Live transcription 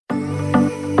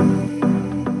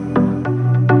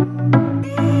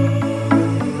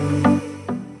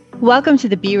Welcome to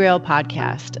the Be Real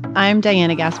podcast. I'm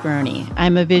Diana Gasparoni.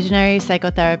 I'm a visionary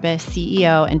psychotherapist,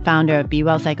 CEO, and founder of Be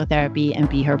Well Psychotherapy and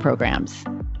Be Her programs.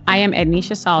 I am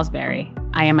Ednisha Salisbury.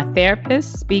 I am a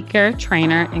therapist, speaker,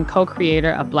 trainer, and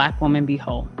co-creator of Black Woman Be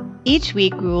Whole. Each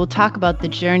week, we will talk about the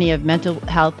journey of mental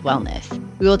health wellness.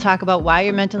 We will talk about why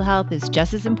your mental health is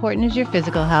just as important as your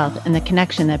physical health and the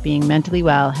connection that being mentally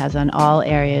well has on all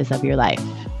areas of your life.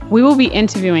 We will be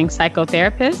interviewing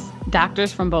psychotherapists,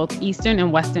 doctors from both Eastern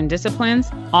and Western disciplines,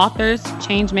 authors,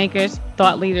 change makers,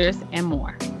 thought leaders, and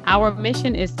more. Our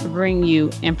mission is to bring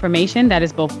you information that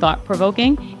is both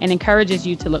thought-provoking and encourages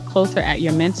you to look closer at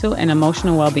your mental and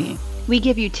emotional well-being. We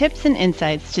give you tips and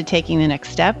insights to taking the next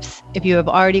steps. If you have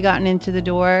already gotten into the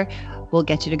door, we'll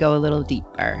get you to go a little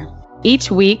deeper.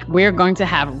 Each week, we're going to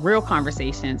have real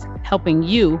conversations, helping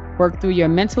you work through your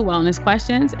mental wellness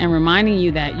questions and reminding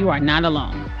you that you are not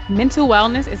alone. Mental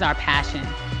wellness is our passion.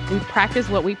 We practice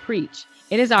what we preach.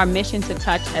 It is our mission to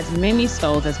touch as many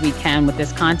souls as we can with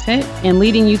this content and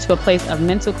leading you to a place of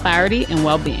mental clarity and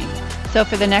well-being. So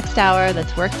for the next hour,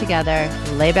 let's work together,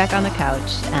 lay back on the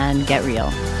couch, and get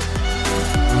real.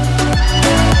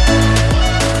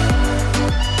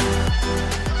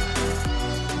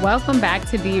 Welcome back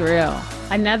to Be Real.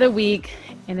 Another week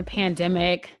in the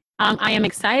pandemic. I am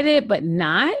excited, but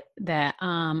not that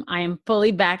I am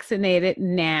fully vaccinated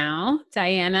now,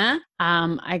 Diana.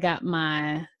 I got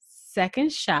my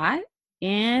second shot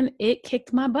and it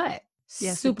kicked my butt.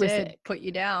 Yes, super it did. sick. Put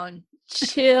you down.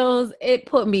 Chills. It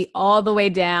put me all the way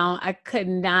down. I could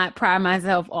not pry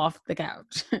myself off the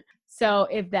couch. So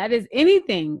if that is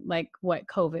anything like what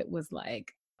COVID was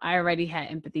like, I already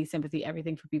had empathy, sympathy,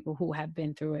 everything for people who have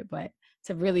been through it. But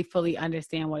to really fully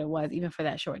understand what it was, even for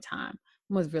that short time,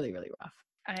 was really, really rough.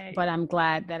 But I'm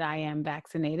glad that I am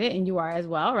vaccinated and you are as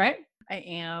well, right? I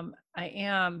am.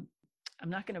 I'm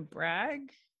not going to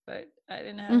brag, but I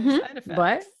didn't have any side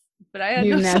effects. But I had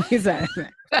no side effects.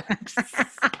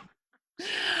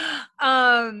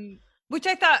 Which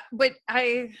I thought, but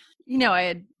I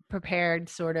had prepared,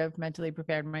 sort of mentally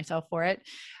prepared myself for it.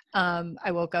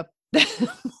 I woke up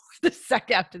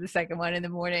after the second one in the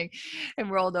morning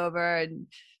and rolled over, and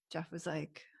Jeff was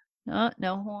like, "No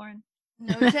horn,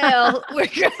 no tail, we're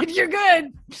good, you're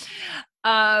good."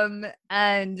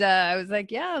 And I was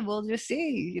like, "Yeah, we'll just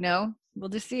see, we'll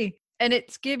just see." And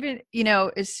it's given,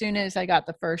 as soon as I got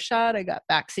the first shot, I got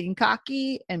vaccine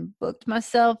cocky and booked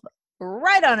myself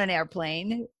right on an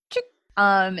airplane.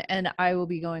 And I will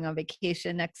be going on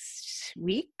vacation next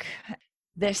week.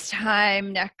 This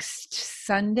time next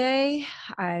Sunday,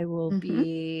 I will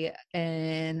be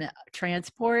in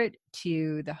transport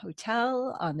to the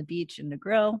hotel on the beach in the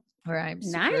grill, where I'm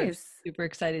super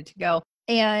excited to go.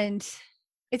 And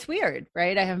it's weird,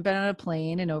 right? I haven't been on a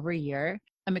plane in over a year.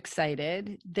 I'm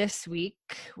excited. This week,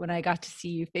 when I got to see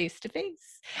you face to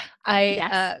face,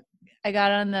 I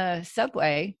got on the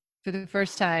subway for the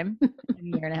first time in a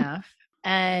year and a half.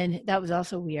 And that was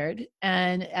also weird.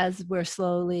 And as we're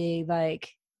slowly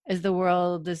as the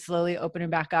world is slowly opening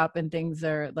back up and things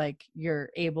are you're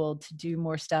able to do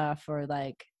more stuff, or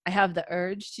I have the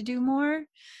urge to do more.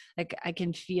 I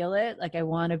can feel it. I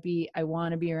want to be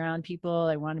around people.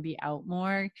 I want to be out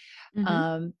more.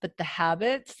 But the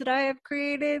habits that I have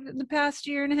created in the past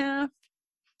year and a half,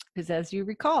 because as you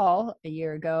recall, a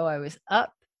year ago, I was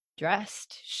up,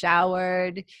 dressed,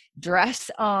 showered, dress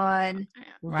on,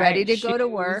 ready to go to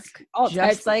work,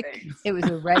 just like it was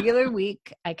a regular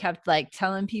week. I kept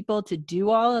telling people to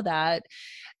do all of that.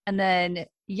 And then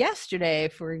yesterday,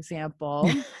 for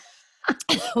example,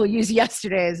 we'll use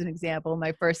yesterday as an example.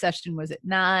 My first session was at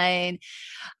 9.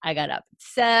 I got up at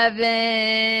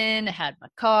 7, had my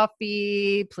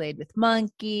coffee, played with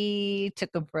Monkey,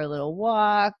 took him for a little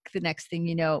walk. The next thing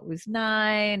you know, it was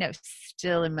 9. I was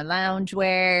still in my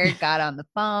loungewear, got on the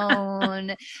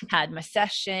phone, had my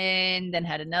session, then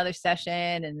had another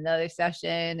session and another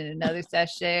session and another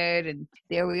session. And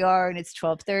there we are. And it's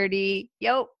 12:30.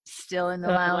 Still in the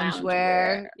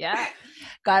loungewear. Yeah.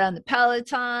 Got on the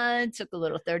Peloton, took a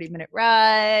little 30-minute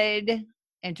ride,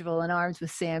 interval in arms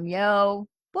with Sam Yo.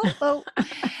 Whoa.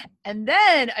 And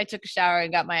then I took a shower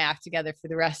and got my act together for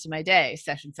the rest of my day.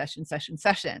 Session.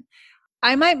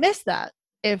 I might miss that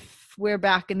if we're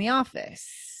back in the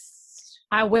office.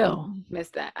 I will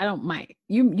miss that. I don't might.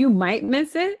 You might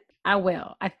miss it. I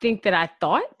will. I think that I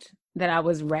thought that I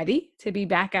was ready to be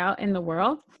back out in the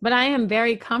world, but I am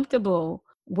very comfortable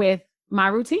with my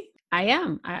routine. I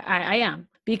am. I am.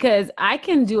 Because I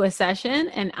can do a session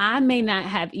and I may not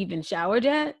have even showered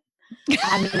yet.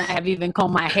 I may not have even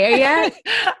combed my hair yet.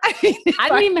 I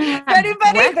didn't even have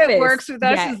anybody that works with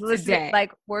us is listening,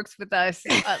 works with us,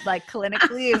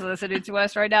 clinically is listening to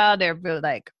us right now. They're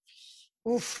like,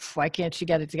 oof, why can't she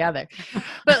get it together?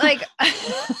 But like,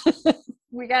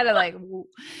 we gotta like,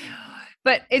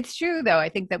 but it's true though. I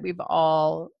think that we've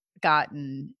all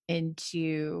gotten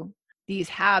into these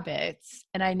habits.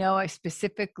 And I know I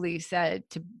specifically said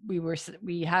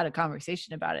we had a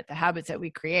conversation about it. The habits that we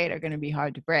create are going to be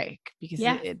hard to break because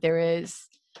there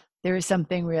is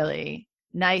something really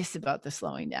nice about the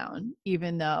slowing down,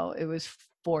 even though it was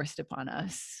forced upon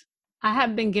us. I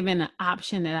have been given an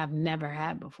option that I've never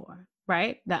had before,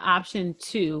 right? The option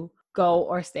to go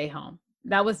or stay home.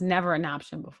 That was never an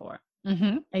option before.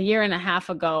 Mm-hmm. A year and a half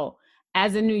ago,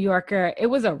 as a New Yorker, it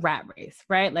was a rat race,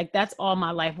 right? Like that's all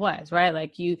my life was, right?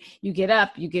 Like you get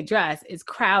up, you get dressed, it's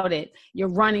crowded, you're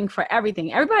running for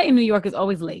everything. Everybody in New York is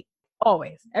always late,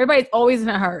 always. Everybody's always in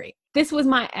a hurry. This was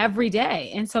my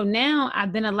everyday. And so now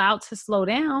I've been allowed to slow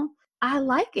down. I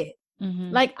like it.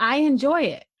 Mm-hmm. Like I enjoy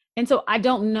it. And so I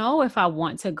don't know if I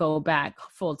want to go back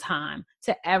full time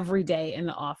to every day in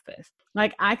the office.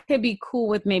 Like I could be cool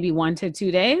with maybe 1 to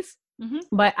 2 days,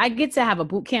 but I get to have a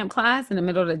boot camp class in the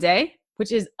middle of the day,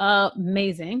 which is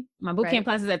amazing. My boot camp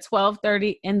class is at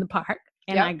 12:30 in the park,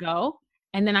 and I go,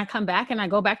 and then I come back and I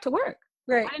go back to work.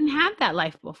 Right. I didn't have that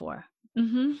life before.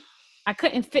 Mm-hmm. I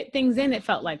couldn't fit things in, it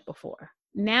felt like before.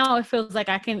 Now it feels like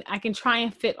I can try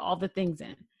and fit all the things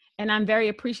in. And I'm very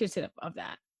appreciative of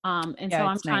that. So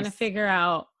I'm trying to figure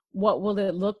out what will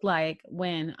it look like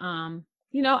when, I'm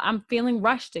feeling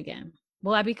rushed again.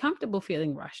 Will I be comfortable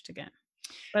feeling rushed again?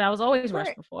 But I was always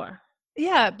rushed before.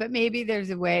 Yeah, but maybe there's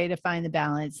a way to find the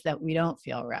balance that we don't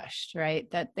feel rushed, right?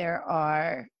 That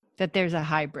there's a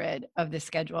hybrid of the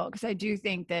schedule. Because I do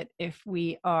think that if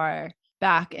we are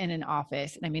back in an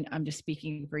office, and I mean, I'm just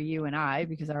speaking for you and I,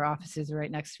 because our offices are right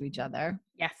next to each other.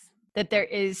 Yes. That there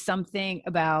is something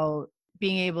about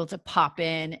being able to pop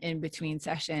in between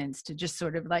sessions to just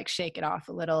sort of like shake it off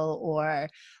a little, or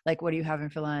like, what are you having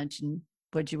for lunch? And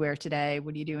what'd you wear today?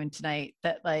 What are you doing tonight?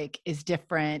 That like is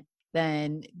different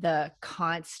than the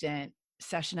constant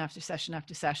session after session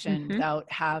after session without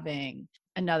having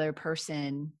another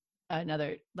person,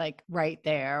 like right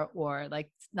there, or like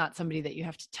not somebody that you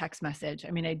have to text message.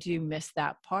 I mean, I do miss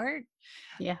that part.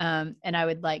 Yeah. And I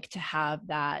would like to have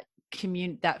that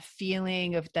that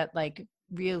feeling of that, like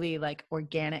really like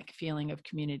organic feeling of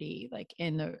community, like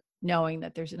in the knowing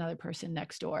that there's another person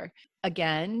next door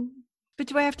again. But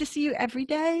do I have to see you every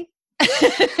day?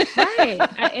 Right.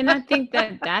 And I think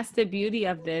that that's the beauty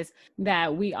of this,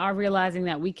 that we are realizing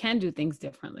that we can do things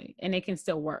differently and it can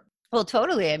still work. Well,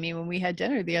 totally. I mean, when we had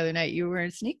dinner the other night, you were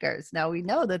in sneakers. Now we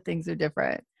know that things are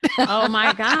different. Oh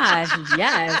my gosh.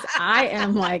 Yes. I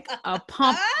am like a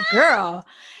pump girl.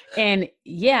 And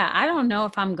yeah, I don't know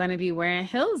if I'm going to be wearing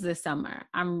heels this summer.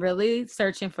 I'm really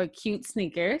searching for cute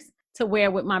sneakers to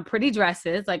wear with my pretty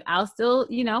dresses. Like I'll still,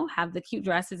 have the cute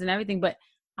dresses and everything, but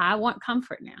I want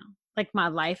comfort now. Like my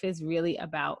life is really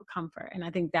about comfort. And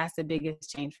I think that's the biggest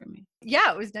change for me.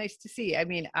 Yeah, it was nice to see. I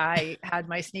mean, I had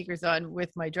my sneakers on with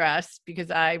my dress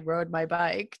because I rode my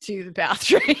bike to the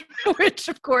bathroom, which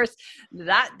of course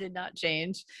that did not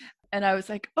change. And I was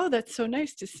like, oh, that's so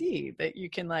nice to see that you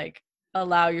can like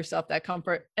allow yourself that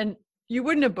comfort. And you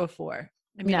wouldn't have before.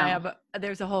 I mean, No.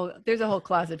 there's a whole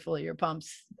closet full of your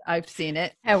pumps. I've seen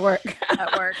it At work.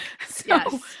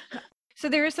 Yes. So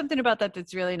there is something about that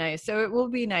that's really nice. So it will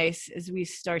be nice as we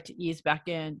start to ease back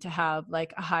in to have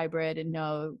like a hybrid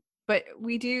but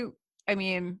we do, I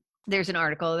mean, there's an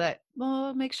article that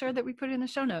we'll make sure that we put in the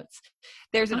show notes.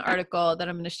 There's an article that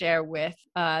I'm going to share with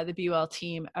the BeWell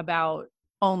team about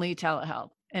only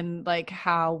telehealth and like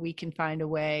how we can find a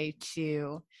way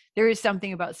there is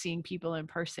something about seeing people in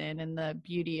person and the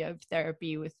beauty of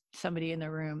therapy with somebody in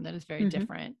the room that is very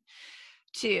different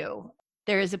too.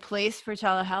 There is a place for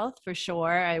telehealth for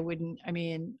sure.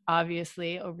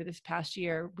 Obviously over this past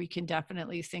year, we can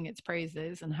definitely sing its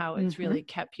praises and how it's really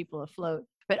kept people afloat,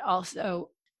 but also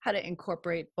how to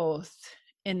incorporate both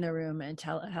in the room and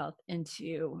telehealth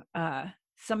into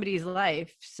somebody's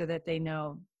life so that they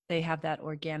know they have that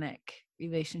organic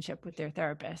relationship with their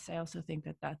therapist. I also think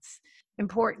that that's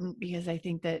important because I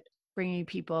think that bringing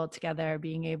people together,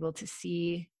 being able to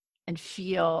see and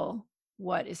feel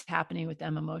what is happening with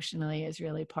them emotionally is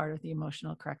really part of the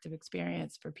emotional corrective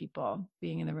experience for people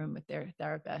being in the room with their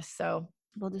therapist. So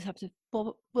we'll just have to,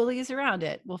 we'll ease around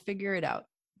it. We'll figure it out.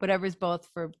 Whatever's both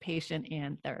for patient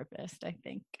and therapist, I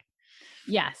think.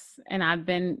 Yes. And I've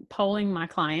been polling my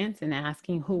clients and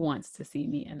asking who wants to see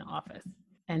me in the office.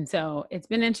 And so it's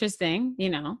been interesting,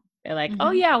 they're like, oh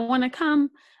yeah, I want to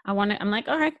come. I'm like,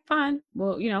 all right, fine.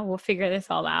 We'll figure this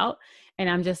all out. And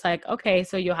I'm just like, okay,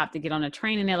 so you'll have to get on a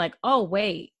train. And they're like, oh,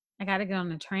 wait, I got to get on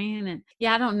the train. And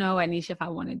yeah, I don't know, Anisha, if I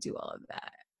want to do all of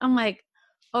that. I'm like,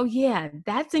 Oh yeah,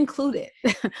 that's included.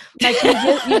 Like you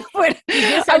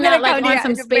just are I'm gonna not like come to on your-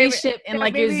 some maybe- spaceship and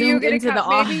like maybe you're you were zoomed gonna into come- the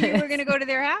office. Maybe you were going to go to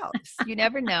their house. You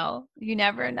never know. You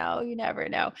never know. You never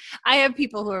know. I have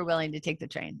people who are willing to take the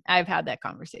train. I've had that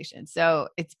conversation. So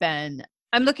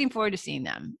I'm looking forward to seeing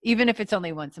them, even if it's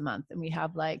only once a month and we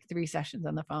have like 3 sessions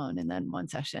on the phone and then 1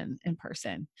 session in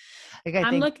person. Like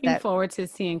I'm looking forward to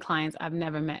seeing clients I've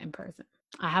never met in person.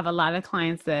 I have a lot of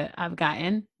clients that I've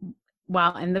gotten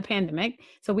while in the pandemic.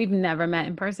 So we've never met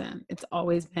in person. It's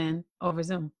always been over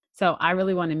Zoom. So I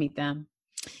really want to meet them.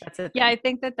 That's it. Yeah, I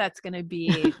think that's going to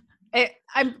be,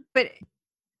 but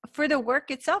for the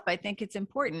work itself, I think it's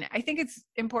important. I think it's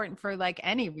important for like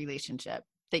any relationship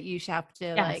that you have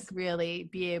to like really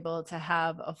be able to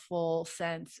have a full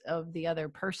sense of the other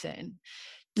person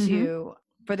for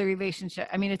the relationship.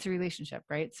 I mean, it's a relationship,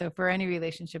 right? So for any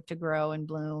relationship to grow and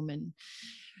bloom and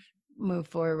move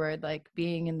forward, like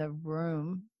being in the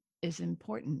room is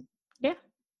important. Yeah.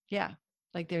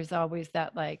 Like there's always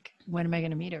that like, when am I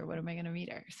going to meet her? When am I going to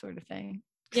meet her? Sort of thing.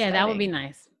 Yeah, that would be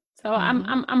nice. So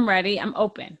I'm ready. I'm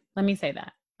open. Let me say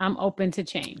that. I'm open to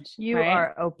change. You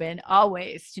are open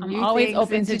always. I'm always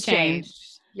open to change.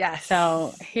 Yes.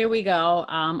 So here we go.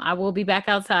 I will be back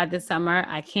outside this summer.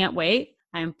 I can't wait.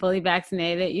 I am fully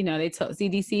vaccinated. You know,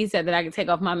 CDC said that I could take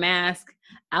off my mask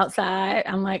outside.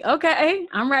 I'm like, okay,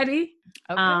 I'm ready.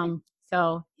 Okay.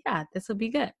 So yeah, this will be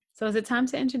good. So is it time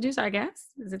to introduce our guests?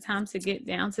 Is it time to get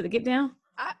down to the get down?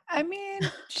 I mean,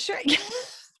 sure.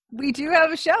 We do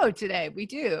have a show today. We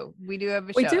do have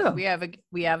a show. We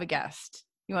have a guest.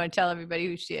 You want to tell everybody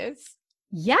who she is?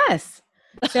 Yes.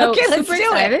 So okay, let's super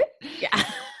do excited. it. Yeah.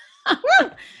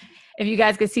 If you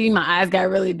guys could see, my eyes got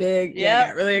really big. Yeah, I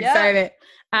got really excited.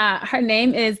 Her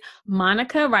name is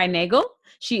Monica Reinagle.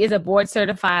 She is a board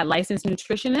certified licensed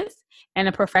nutritionist and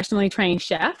a professionally trained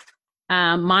chef.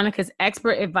 Monica's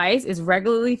expert advice is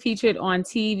regularly featured on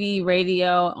TV,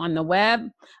 radio, on the web.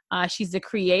 She's the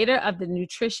creator of the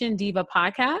Nutrition Diva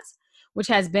podcast, which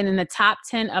has been in the top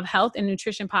 10 of health and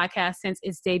nutrition podcasts since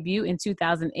its debut in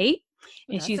 2008.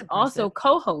 And she's also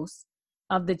co-host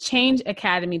of the Change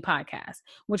Academy podcast,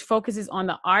 which focuses on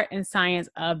the art and science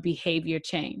of behavior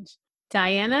change.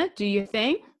 Diana, do your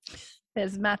thing.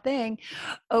 That's my thing.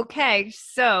 Okay,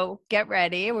 so get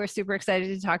ready. We're super excited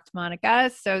to talk to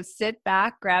Monica. So sit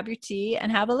back, grab your tea,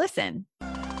 and have a listen.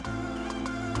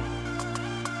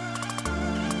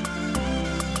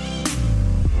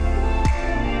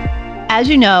 As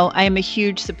you know, I am a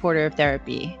huge supporter of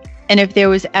therapy. And if there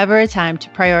was ever a time to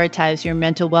prioritize your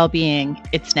mental well-being,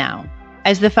 it's now.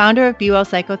 As the founder of Be Well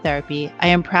Psychotherapy, I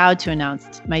am proud to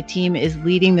announce my team is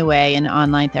leading the way in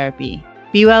online therapy.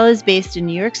 Be Well is based in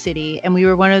New York City, and we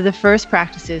were one of the first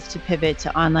practices to pivot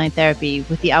to online therapy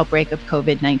with the outbreak of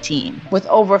COVID-19. With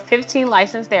over 15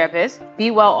 licensed therapists,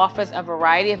 Be Well offers a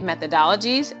variety of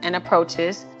methodologies and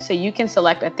approaches so you can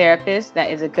select a therapist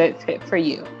that is a good fit for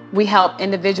you. We help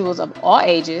individuals of all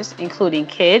ages, including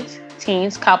kids,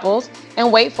 teens, couples,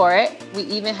 and wait for it, we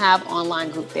even have online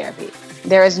group therapy.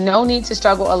 There is no need to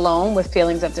struggle alone with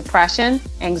feelings of depression,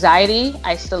 anxiety,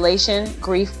 isolation,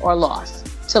 grief, or loss.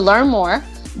 To learn more,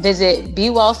 visit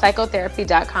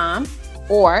BeWellPsychotherapy.com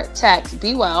or text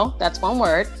BeWell, that's one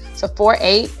word, to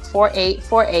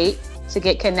 484848 to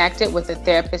get connected with a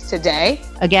therapist today.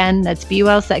 Again, that's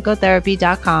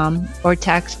BeWellPsychotherapy.com or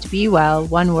text BeWell,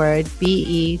 one word,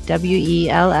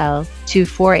 BeWell, to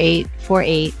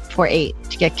 484848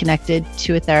 to get connected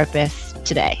to a therapist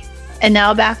today. And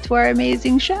now back to our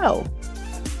amazing show.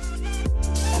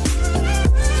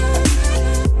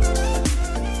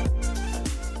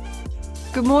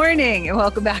 Good morning and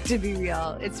welcome back to Be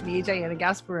Real. It's me, Diana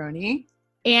Gasparoni.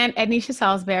 And Ednisha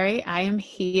Salisbury. I am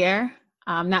here.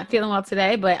 I'm not feeling well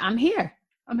today, but I'm here.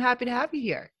 I'm happy to have you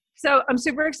here. So I'm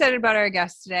super excited about our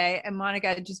guest today. And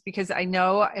Monica, just because I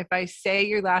know if I say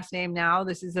your last name now,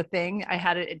 this is a thing. I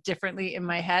had it differently in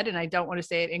my head and I don't want to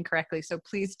say it incorrectly. So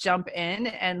please jump in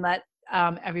and let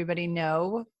everybody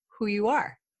know who you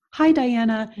are. Hi,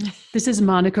 Diana. This is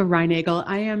Monica Reinagle.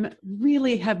 I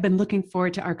have been looking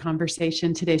forward to our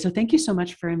conversation today. So thank you so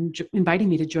much for inviting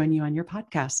me to join you on your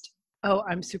podcast. Oh,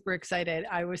 I'm super excited.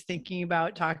 I was thinking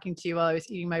about talking to you while I was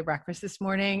eating my breakfast this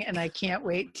morning, and I can't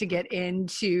wait to get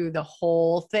into the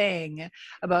whole thing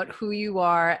about who you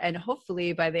are, and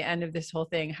hopefully by the end of this whole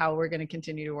thing, how we're going to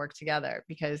continue to work together,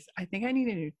 because I think I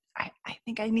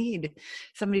need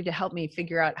somebody to help me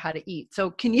figure out how to eat.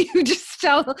 So can you just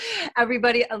tell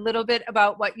everybody a little bit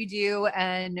about what you do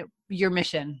and your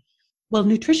mission? Well,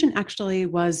 nutrition actually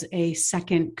was a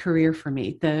second career for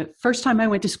me. The first time I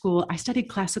went to school, I studied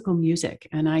classical music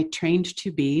and I trained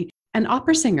to be an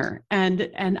opera singer. And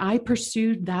I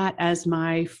pursued that as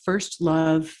my first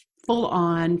love full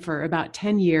on for about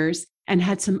 10 years and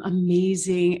had some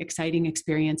amazing, exciting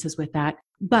experiences with that.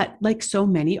 But like so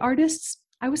many artists,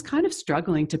 I was kind of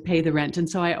struggling to pay the rent. And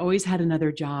so I always had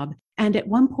another job. And at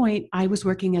one point, I was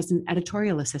working as an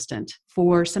editorial assistant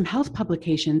for some health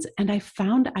publications. And I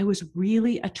found I was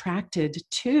really attracted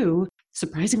to,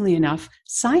 surprisingly enough,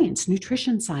 science,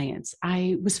 nutrition science.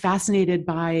 I was fascinated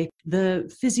by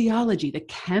the physiology, the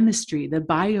chemistry, the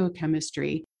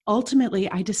biochemistry. Ultimately,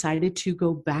 I decided to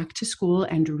go back to school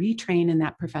and retrain in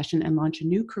that profession and launch a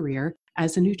new career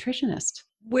as a nutritionist.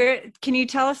 Where can you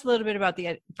tell us a little bit about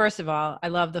first of all, I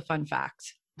love the fun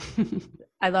fact.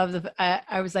 I love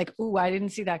I was like, ooh, I didn't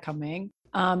see that coming.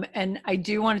 And I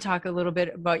do want to talk a little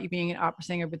bit about you being an opera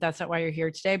singer, but that's not why you're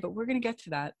here today, but we're going to get to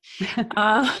that.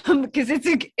 Because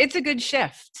it's a good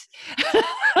shift.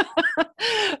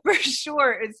 For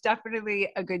sure. It's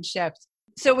definitely a good shift.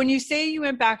 So when you say you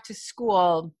went back to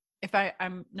school, if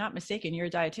I'm not mistaken, you're a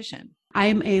dietitian.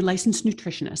 I'm a licensed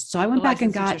nutritionist. So I went back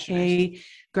and got a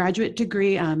graduate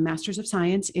degree, Master's of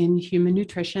Science in Human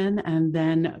Nutrition, and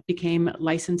then became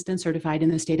licensed and certified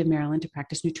in the state of Maryland to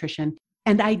practice nutrition.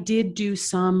 And I did do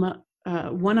some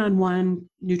one-on-one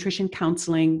nutrition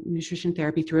counseling, nutrition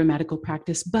therapy through a medical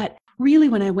practice. But really,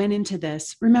 when I went into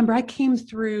this, remember, I came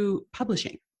through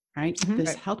publishing, right?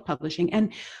 This health publishing.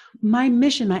 And my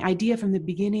mission, my idea from the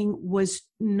beginning was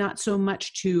not so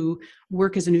much to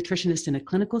work as a nutritionist in a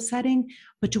clinical setting,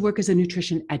 but to work as a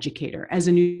nutrition educator, as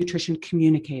a nutrition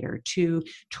communicator, to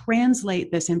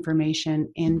translate this information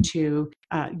into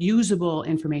usable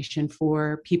information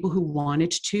for people who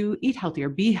wanted to eat healthier,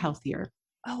 be healthier.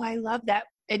 Oh, I love that.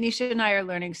 Anisha and I are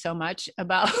learning so much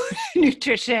about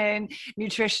nutrition,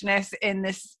 nutritionists in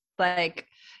this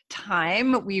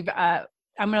time.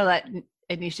 I'm going to let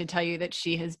Anisha tell you that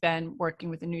she has been working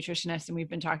with a nutritionist, and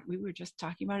we were just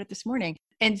talking about it this morning.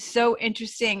 And so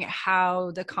interesting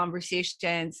how the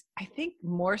conversations, I think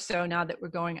more so now that we're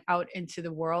going out into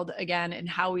the world again, and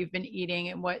how we've been eating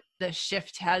and what the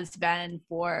shift has been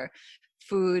for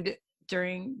food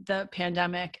during the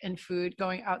pandemic and food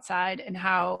going outside, and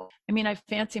how, I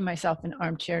fancy myself an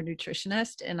armchair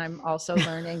nutritionist, and I'm also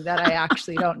learning that I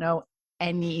actually don't know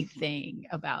anything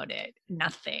about it.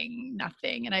 Nothing.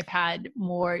 And I've had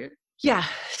more. Yeah.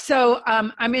 So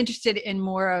I'm interested in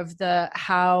more of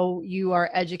how you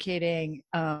are educating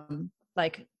en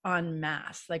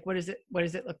masse. What does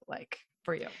it look like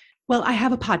for you? Well, I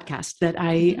have a podcast that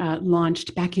I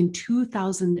launched back in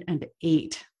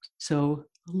 2008. So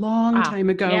a long time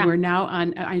ago. Yeah. We're now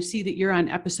on, I see that you're on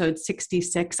episode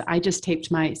 66. I just taped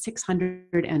my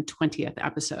 620th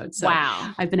episode. So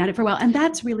wow. I've been at it for a while. And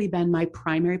that's really been my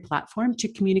primary platform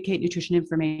to communicate nutrition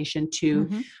information to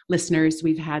listeners.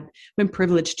 We've been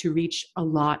privileged to reach a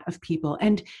lot of people.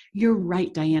 And you're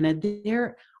right, Diana,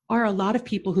 there are a lot of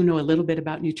people who know a little bit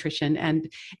about nutrition, and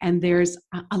there's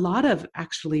a lot of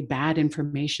actually bad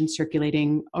information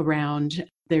circulating around.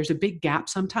 There's a big gap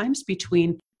sometimes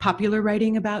between popular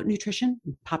writing about nutrition,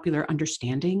 popular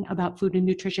understanding about food and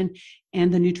nutrition,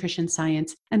 and the nutrition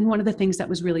science. And one of the things that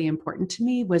was really important to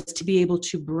me was to be able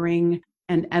to bring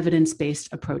an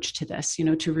evidence-based approach to this,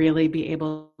 to really be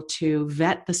able to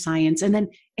vet the science and then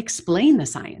explain the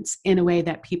science in a way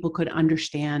that people could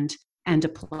understand and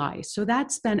apply. So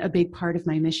that's been a big part of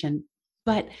my mission.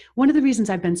 But one of the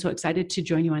reasons I've been so excited to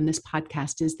join you on this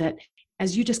podcast is that,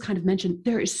 as you just kind of mentioned,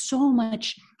 there is so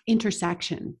much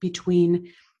intersection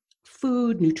between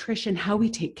food, nutrition, how we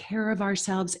take care of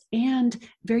ourselves, and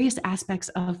various aspects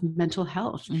of mental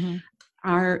health.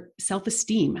 Our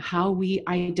self-esteem, how we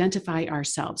identify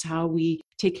ourselves, how we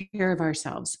take care of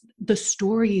ourselves, the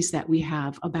stories that we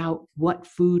have about what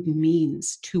food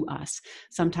means to us.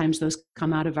 Sometimes those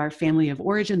come out of our family of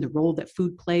origin, the role that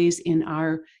food plays in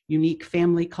our unique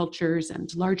family cultures and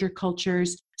larger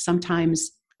cultures.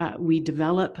 Sometimes we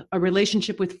develop a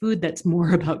relationship with food that's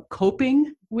more about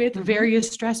coping with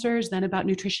various stressors than about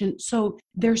nutrition. So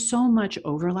there's so much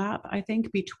overlap, I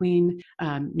think, between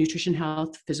nutrition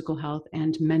health, physical health,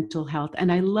 and mental health.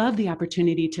 And I love the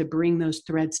opportunity to bring those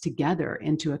threads together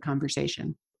into a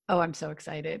conversation. Oh, I'm so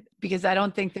excited, because I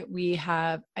don't think that we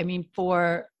have,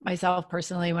 for myself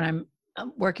personally, when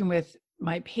I'm working with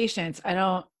my patients, I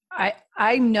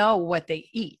know what they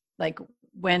eat,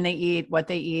 when they eat, what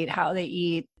they eat, how they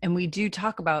eat. And we do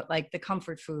talk about the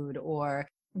comfort food, or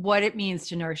what it means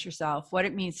to nourish yourself, what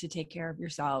it means to take care of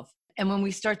yourself. And when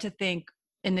we start to think,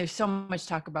 and there's so much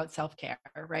talk about self-care,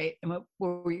 right? And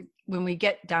when we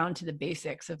get down to the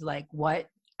basics of what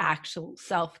actual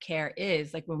self-care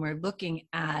is, when we're looking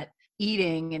at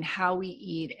eating and how we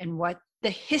eat and what the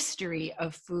history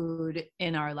of food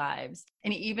in our lives.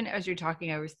 And even as you're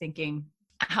talking, I was thinking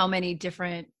how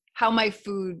my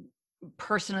food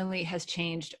personally has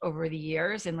changed over the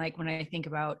years. And like when I think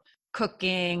about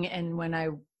cooking and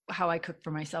how I cook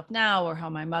for myself now, or how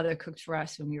my mother cooked for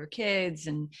us when we were kids,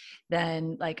 and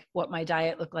then like what my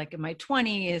diet looked like in my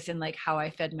 20s, and like how I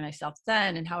fed myself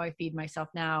then and how I feed myself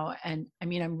now. And I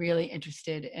mean, I'm really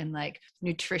interested in like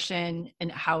nutrition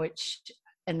and how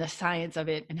and the science of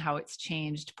it and how it's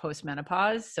changed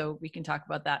post-menopause. So we can talk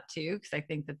about that too, because I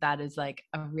think that is like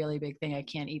a really big thing. I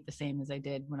can't eat the same as I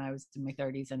did when I was in my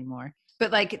 30s anymore.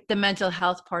 But like the mental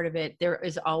health part of it, there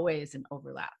is always an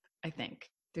overlap, I think.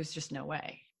 There's just no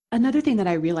way. Another thing that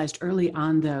I realized early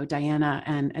on, though, Diana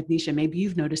and Agnisha, maybe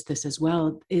you've noticed this as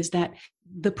well, is that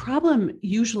the problem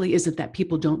usually isn't that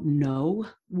people don't know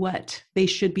what they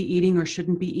should be eating or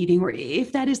shouldn't be eating, or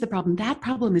if that is the problem, that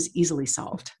problem is easily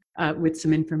solved with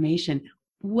some information.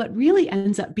 What really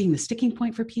ends up being the sticking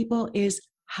point for people is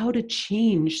how to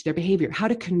change their behavior, how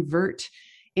to convert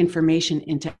information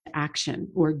into action,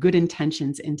 or good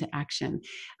intentions into action.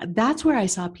 That's where I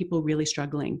saw people really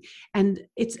struggling. And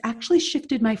it's actually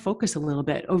shifted my focus a little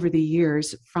bit over the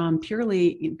years from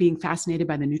purely being fascinated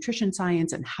by the nutrition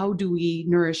science and how do we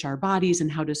nourish our bodies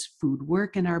and how does food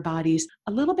work in our bodies,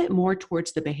 a little bit more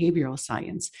towards the behavioral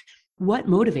science. What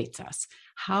motivates us?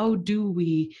 How do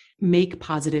we make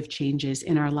positive changes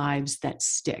in our lives that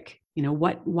stick?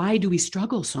 Why do we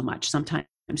struggle so much sometimes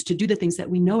to do the things that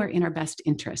we know are in our best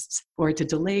interests, or to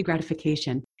delay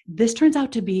gratification? This turns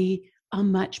out to be a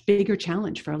much bigger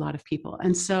challenge for a lot of people.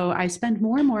 And so I spend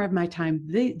more and more of my time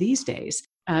these days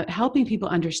helping people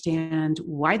understand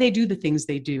why they do the things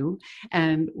they do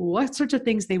and what sorts of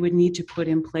things they would need to put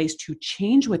in place to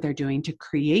change what they're doing to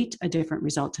create a different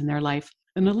result in their life,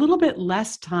 and a little bit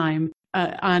less time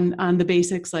on the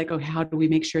basics, like, how do we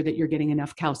make sure that you're getting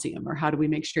enough calcium, or how do we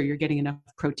make sure you're getting enough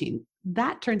protein?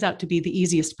 That turns out to be the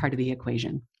easiest part of the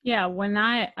equation. Yeah, when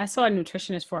I saw a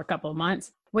nutritionist for a couple of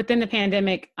months within the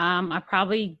pandemic, I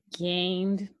probably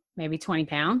gained maybe 20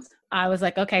 pounds. I was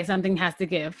like, okay, something has to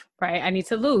give, right? I need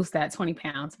to lose that 20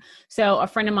 pounds. So a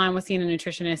friend of mine was seeing a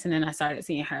nutritionist, and then I started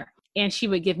seeing her. And she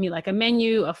would give me like a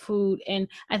menu of food. And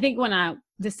I think when I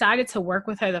decided to work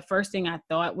with her, the first thing I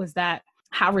thought was that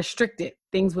how restricted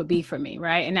things would be for me,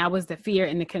 right? And that was the fear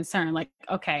and the concern, like,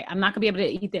 okay, I'm not gonna be able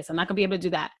to eat this. I'm not gonna be able to do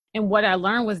that. And what I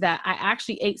learned was that I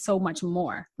actually ate so much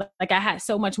more. Like I had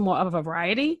so much more of a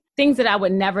variety, things that I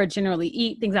would never generally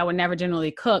eat, things I would never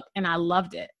generally cook. And I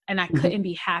loved it. And I couldn't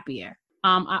be happier.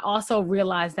 I also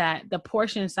realized that the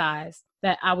portion size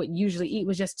that I would usually eat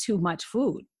was just too much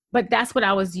food. But that's what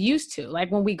I was used to.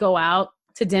 Like when we go out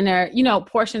to dinner,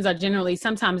 portions are generally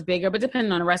sometimes bigger, but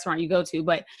depending on the restaurant you go to.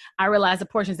 But I realized the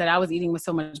portions that I was eating was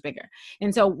so much bigger.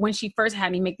 And so when she first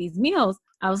had me make these meals,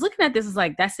 I was looking at this, was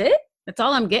like, that's it? That's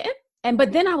all I'm getting?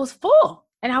 But then I was full.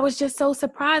 And I was just so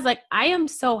surprised. Like, I am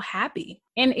so happy.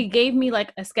 And it gave me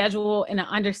like a schedule and an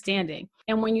understanding.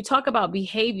 And when you talk about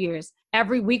behaviors,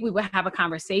 every week we would have a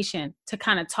conversation to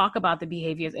kind of talk about the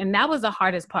behaviors. And that was the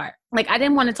hardest part. Like, I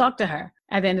didn't want to talk to her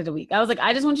at the end of the week. I was like,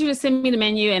 I just want you to send me the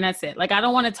menu and that's it. Like, I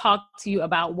don't want to talk to you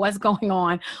about what's going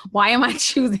on. Why am I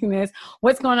choosing this?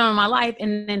 What's going on in my life?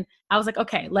 And then I was like,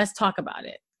 okay, let's talk about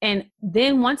it. And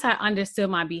then once I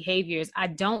understood my behaviors, I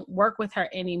don't work with her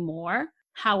anymore.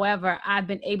 However, I've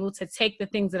been able to take the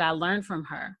things that I learned from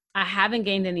her. I haven't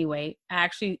gained any weight. I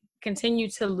actually continue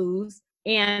to lose.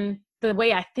 And the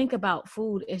way I think about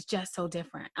food is just so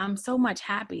different. I'm so much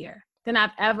happier than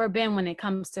I've ever been when it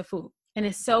comes to food. And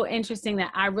it's so interesting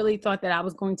that I really thought that I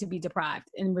was going to be deprived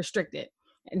and restricted.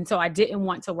 And so I didn't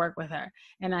want to work with her.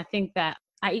 And I think that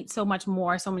I eat so much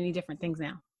more, so many different things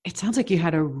now. It sounds like you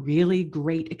had a really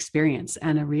great experience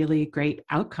and a really great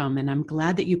outcome. And I'm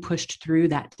glad that you pushed through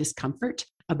that discomfort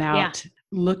about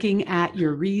looking at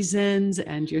your reasons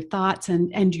and your thoughts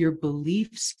and your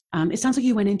beliefs. It sounds like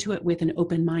you went into it with an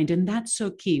open mind, and that's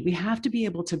so key. We have to be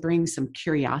able to bring some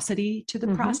curiosity to the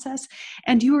process.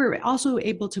 And you were also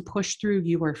able to push through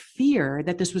your fear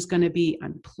that this was going to be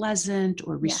unpleasant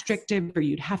or restrictive, or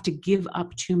you'd have to give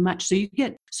up too much. So you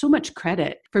get so much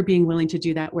credit for being willing to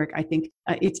do that work. I think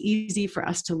it's easy for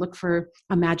us to look for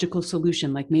a magical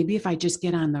solution. Like, maybe if I just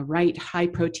get on the right high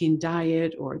protein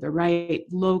diet or the right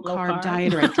low carb diet,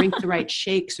 or I drink the right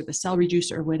shakes or the celery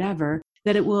juice or whatever,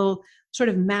 that it will sort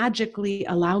of magically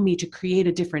allow me to create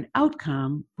a different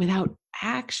outcome without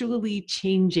actually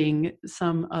changing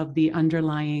some of the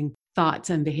underlying thoughts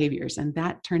and behaviors. And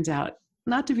that turns out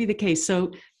not to be the case.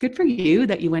 So good for you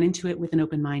that you went into it with an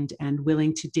open mind and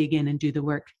willing to dig in and do the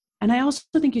work. And I also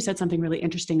think you said something really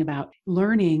interesting about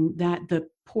learning that the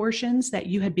portions that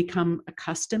you had become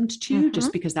accustomed to,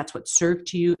 just because that's what's served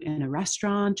to you in a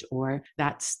restaurant, or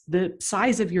that's the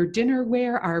size of your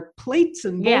dinnerware, our plates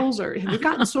and bowls have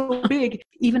gotten so big.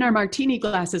 Even our martini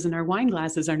glasses and our wine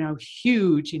glasses are now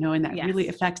huge, and that really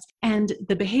affects. And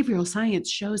the behavioral science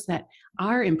shows that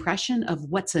our impression of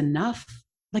what's enough,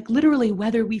 like literally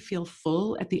whether we feel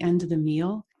full at the end of the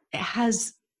meal, it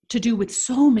has to do with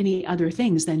so many other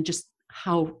things than just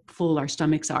how full our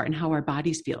stomachs are and how our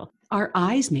bodies feel. Our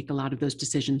eyes make a lot of those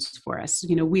decisions for us.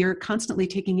 We're constantly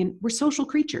we're social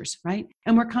creatures, right?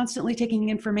 And we're constantly taking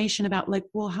information about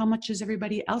how much is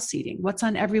everybody else eating? What's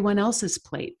on everyone else's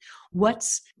plate?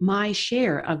 What's my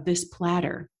share of this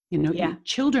platter?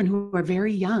 Children who are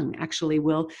very young actually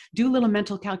will do little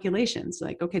mental calculations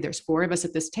like, okay, there's 4 of us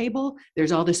at this table.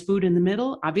 There's all this food in the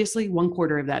middle. Obviously,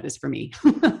 1/4 of that is for me.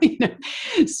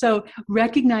 So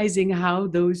recognizing how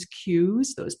those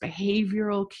cues, those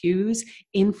behavioral cues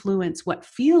influence what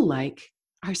feel like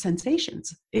our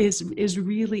sensations is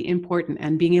really important,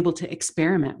 and being able to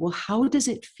experiment. Well, how does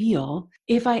it feel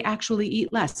if I actually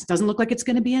eat less? It doesn't look like it's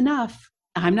going to be enough.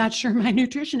 I'm not sure my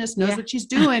nutritionist knows what she's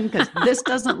doing because this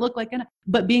doesn't look like enough.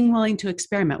 But being willing to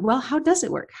experiment. Well, how does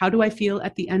it work? How do I feel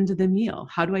at the end of the meal?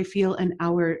 How do I feel an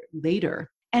hour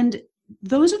later? And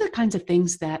those are the kinds of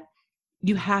things that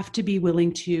you have to be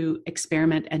willing to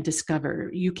experiment and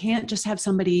discover. You can't just have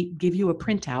somebody give you a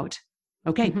printout.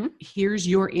 Okay, here's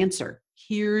your answer.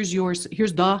 Here's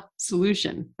the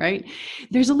solution, right?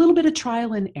 There's a little bit of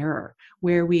trial and error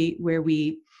where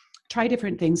we try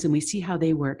different things and we see how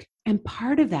they work. And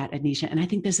part of that, Anisha, and I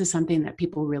think this is something that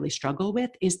people really struggle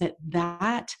with, is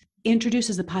that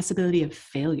introduces the possibility of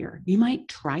failure. You might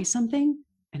try something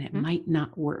and it might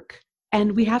not work.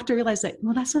 And we have to realize that,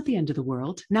 well, that's not the end of the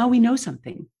world. Now we know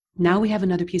something. Now we have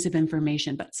another piece of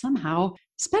information, but somehow,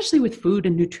 especially with food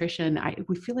and nutrition,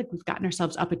 we feel like we've gotten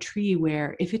ourselves up a tree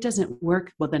where if it doesn't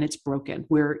work, well, then it's broken.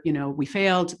 We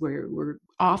failed. We're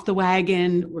off the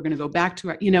wagon. We're going to go back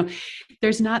to our,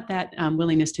 there's not that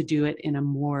willingness to do it in a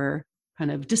more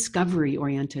kind of discovery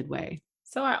oriented way.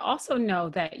 So I also know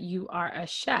that you are a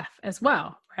chef as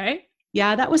well, right?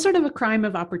 Yeah, that was sort of a crime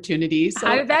of opportunity. So,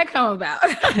 how did that come about?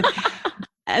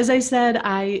 As I said,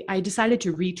 I decided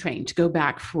to retrain, to go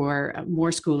back for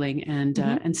more schooling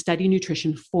and study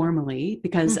nutrition formally,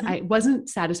 because I wasn't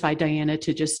satisfied, Diana,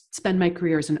 to just spend my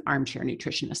career as an armchair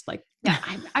nutritionist.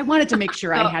 I wanted to make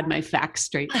sure I had my facts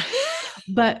straight.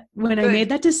 But when I made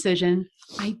that decision,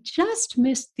 I just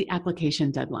missed the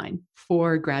application deadline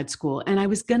for grad school. And I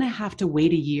was going to have to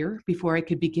wait a year before I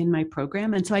could begin my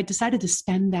program. And so I decided to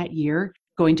spend that year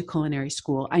going to culinary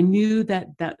school. I knew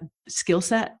that skill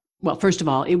set, well, first of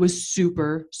all, it was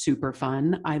super, super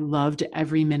fun. I loved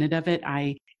every minute of it.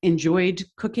 I enjoyed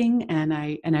cooking and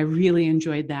I really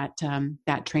enjoyed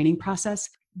that training process.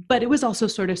 But it was also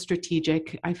sort of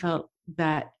strategic. I felt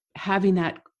that having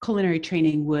that culinary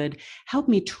training would help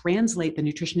me translate the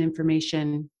nutrition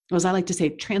information, or as I like to say,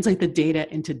 translate the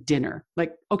data into dinner.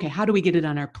 Like, okay, how do we get it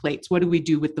on our plates? What do we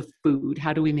do with the food?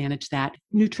 How do we manage that?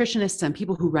 Nutritionists and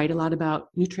people who write a lot about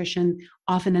nutrition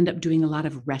often end up doing a lot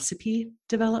of recipe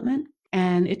development.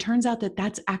 And it turns out that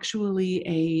that's actually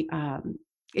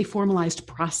a formalized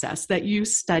process that you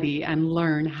study and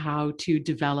learn how to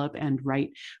develop and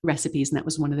write recipes. And that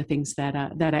was one of the things that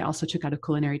I also took out of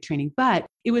culinary training. But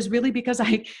it was really because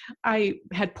I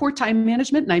had poor time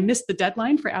management and I missed the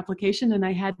deadline for application, and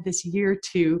I had this year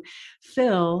to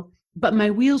fill, but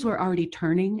my wheels were already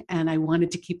turning and I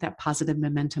wanted to keep that positive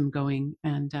momentum going.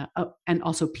 And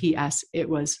also PS, it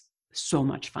was so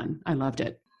much fun. I loved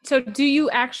it. So do you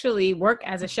actually work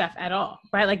as a chef at all,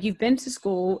 right? Like you've been to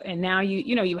school and now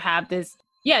you have this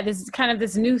is kind of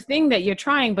this new thing that you're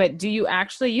trying, but do you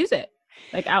actually use it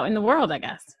like out in the world, I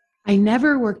guess? I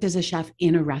never worked as a chef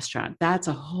in a restaurant. That's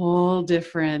a whole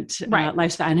different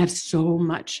lifestyle, and I have so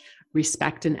much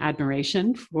respect and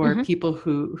admiration for people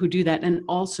who do that. And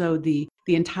also the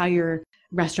entire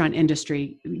restaurant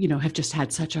industry, have just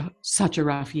had such a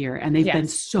rough year, and they've been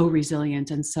so resilient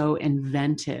and so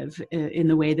inventive in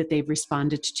the way that they've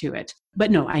responded to it. But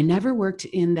no, I never worked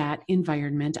in that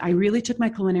environment. I really took my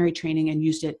culinary training and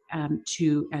used it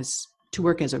to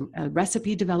work as a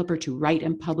recipe developer, to write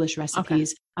and publish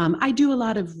recipes. Okay. I do a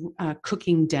lot of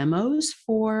cooking demos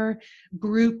for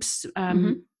groups,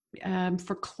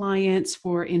 for clients,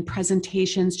 in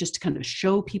presentations, just to kind of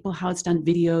show people how it's done,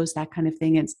 videos, that kind of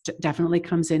thing. It definitely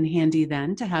comes in handy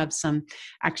then to have some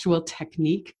actual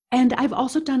technique. And I've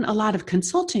also done a lot of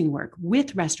consulting work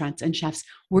with restaurants and chefs,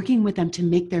 working with them to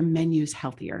make their menus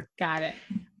healthier. Got it.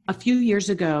 A few years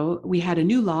ago, we had a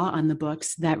new law on the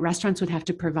books that restaurants would have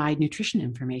to provide nutrition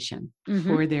information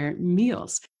for their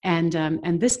meals.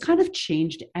 And this kind of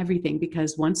changed everything,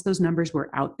 because once those numbers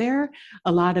were out there,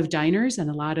 a lot of diners and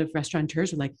a lot of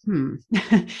restaurateurs were like,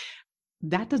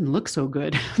 that doesn't look so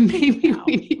good. Maybe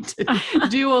we need to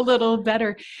do a little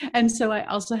better. And so I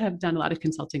also have done a lot of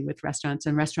consulting with restaurants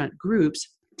and restaurant groups,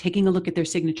 taking a look at their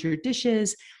signature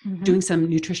dishes, doing some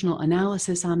nutritional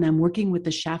analysis on them, working with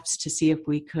the chefs to see if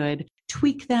we could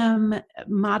tweak them,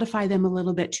 modify them a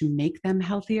little bit to make them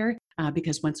healthier.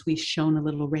 Because once we shone a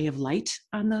little ray of light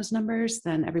on those numbers,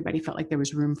 then everybody felt like there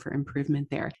was room for improvement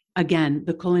there. Again,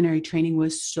 the culinary training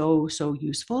was so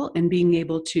useful in being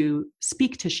able to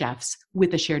speak to chefs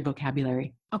with a shared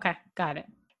vocabulary. Okay, got it.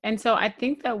 And so I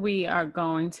think that we are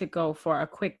going to go for a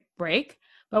quick break.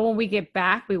 But when we get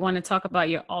back, we want to talk about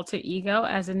your alter ego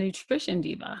as a nutrition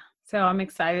diva. So I'm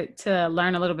excited to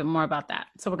learn a little bit more about that.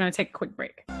 So we're going to take a quick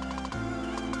break.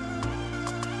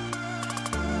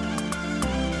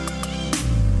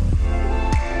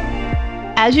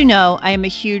 As you know, I am a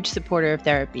huge supporter of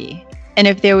therapy. And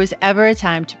if there was ever a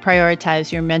time to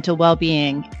prioritize your mental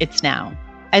well-being, it's now.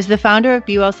 As the founder of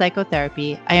Be Well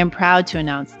Psychotherapy, I am proud to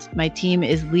announce my team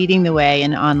is leading the way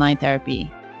in online therapy.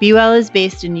 Be Well is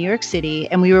based in New York City,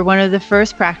 and we were one of the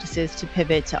first practices to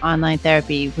pivot to online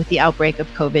therapy with the outbreak of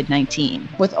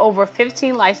COVID-19. With over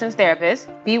 15 licensed therapists,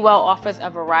 Be Well offers a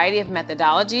variety of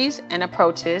methodologies and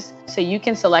approaches so you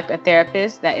can select a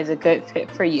therapist that is a good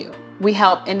fit for you. We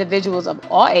help individuals of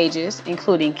all ages,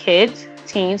 including kids,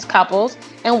 teens, couples,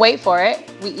 and wait for it,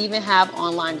 we even have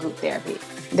online group therapy.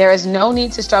 There is no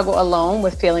need to struggle alone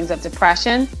with feelings of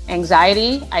depression,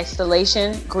 anxiety,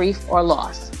 isolation, grief, or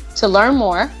loss. To learn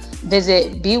more,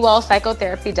 visit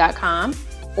BeWellPsychotherapy.com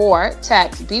or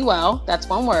text BeWell, that's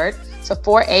one word, to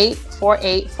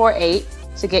 484848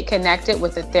 to get connected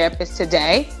with a therapist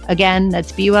today. Again,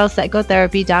 that's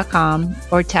BeWellPsychotherapy.com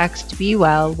or text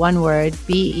BeWell, one word,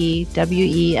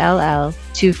 BeWell,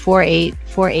 to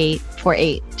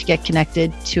 484848 to get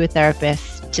connected to a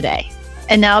therapist today.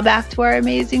 And now back to our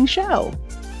amazing show.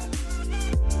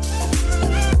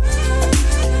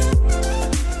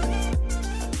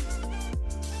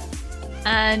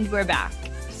 And we're back.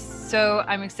 So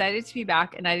I'm excited to be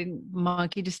back, and I didn't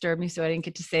monkey disturb me, so I didn't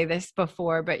get to say this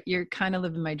before, but you're kind of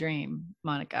living my dream,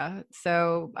 Monica.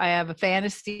 So I have a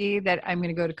fantasy that I'm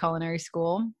going to go to culinary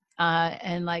school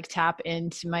and like tap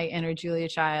into my inner Julia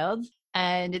Child,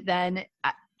 and then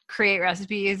create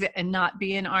recipes and not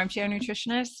be an armchair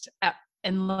nutritionist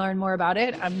and learn more about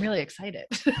it. I'm really excited.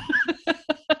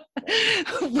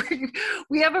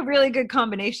 We have a really good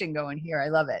combination going here. I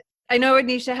love it. I know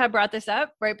Anisha had brought this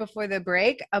up right before the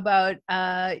break about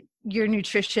your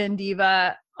nutrition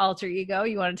diva alter ego.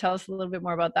 You want to tell us a little bit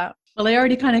more about that? Well, I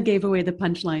already kind of gave away the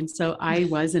punchline. So I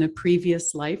was in a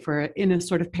previous life, or in a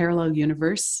sort of parallel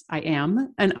universe, I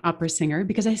am an opera singer,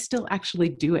 because I still actually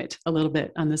do it a little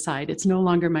bit on the side. It's no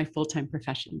longer my full-time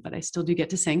profession, but I still do get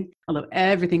to sing, although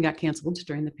everything got canceled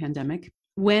during the pandemic.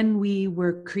 When we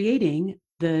were creating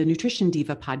the Nutrition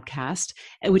Diva podcast,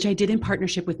 which I did in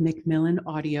partnership with Macmillan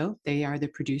Audio. They are the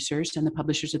producers and the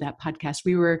publishers of that podcast.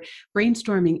 We were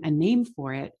brainstorming a name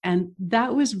for it. And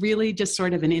that was really just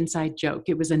sort of an inside joke.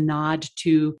 It was a nod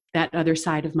to that other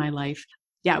side of my life.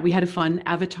 Yeah, we had a fun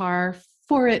avatar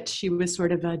for it. She was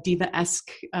sort of a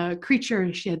diva-esque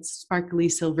creature. She had sparkly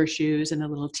silver shoes and a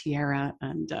little tiara.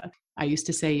 And I used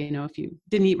to say, if you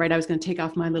didn't eat right, I was going to take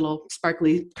off my little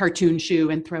sparkly cartoon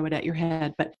shoe and throw it at your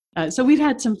head. But so we've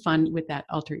had some fun with that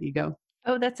alter ego.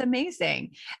 Oh, that's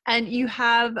amazing. And you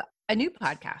have a new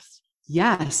podcast.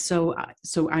 Yes. So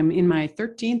I'm in my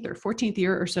 13th or 14th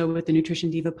year or so with the Nutrition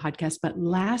Diva podcast. But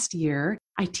last year,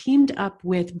 I teamed up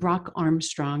with Brock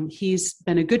Armstrong. He's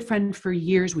been a good friend for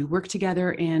years. We worked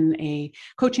together in a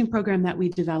coaching program that we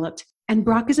developed. And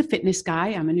Brock is a fitness guy.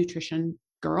 I'm a nutrition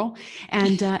girl.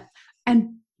 And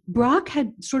Brock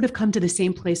had sort of come to the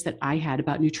same place that I had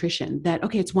about nutrition, that,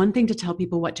 okay, it's one thing to tell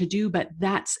people what to do, but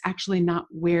that's actually not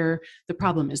where the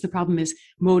problem is. The problem is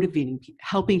motivating people,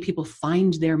 helping people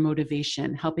find their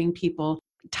motivation, helping people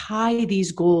tie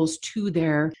these goals to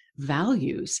their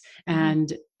values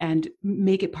and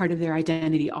make it part of their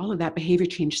identity. All of that behavior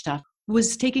change stuff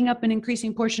was taking up an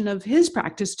increasing portion of his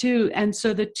practice too. And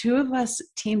so the two of us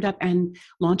teamed up and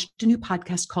launched a new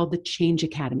podcast called The Change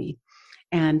Academy.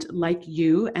 And like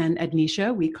you and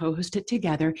Adnisha, we co-host it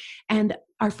together. And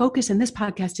our focus in this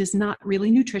podcast is not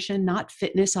really nutrition, not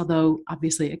fitness, although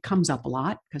obviously it comes up a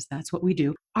lot because that's what we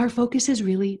do. Our focus is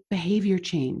really behavior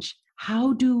change.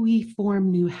 how do we form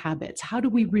new habits? How do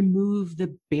we remove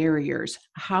the barriers?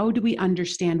 How do we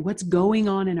understand what's going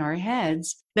on in our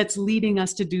heads that's leading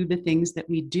us to do the things that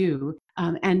we do?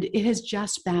 And it has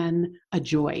just been a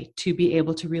joy to be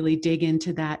able to really dig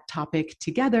into that topic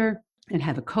together and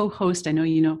have a co-host. I know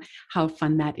you know how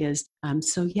fun that is.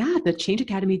 So yeah, the Change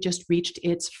Academy just reached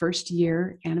its first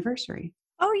year anniversary.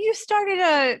 Oh, you started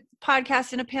a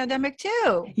podcast in a pandemic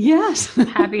too. Yes.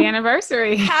 Happy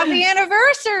anniversary. Happy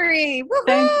anniversary.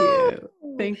 Woo-hoo!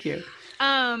 Thank you.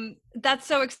 That's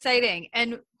so exciting.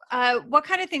 And what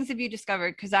kind of things have you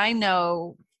discovered? Because I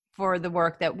know for the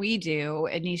work that we do,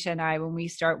 Anisha and I, when we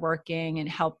start working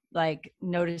and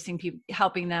noticing people,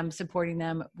 helping them, supporting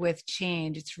them with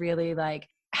change, it's really like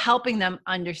helping them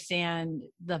understand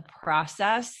the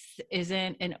process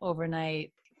isn't an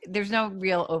overnight. There's no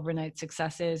real overnight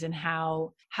successes, and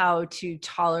how to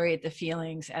tolerate the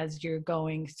feelings as you're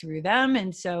going through them.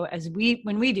 And so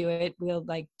when we do it, we'll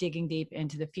like digging deep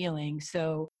into the feelings.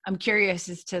 So I'm curious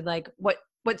as to like,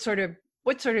 what sort of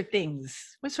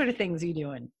things are you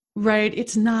doing? Right.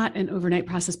 It's not an overnight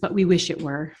process, but we wish it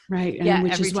were, right? And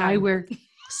which is why we're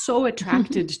so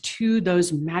attracted to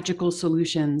those magical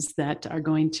solutions that are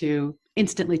going to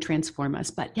instantly transform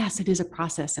us. But yes, it is a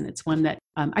process, and it's one that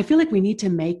I feel like we need to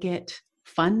make it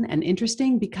fun and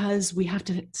interesting because we have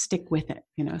to stick with it,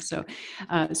 you know. So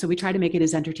we try to make it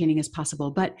as entertaining as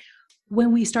possible. But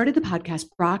when we started the podcast,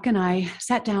 Brock and I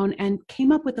sat down and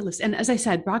came up with a list. And as I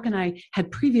said, Brock and I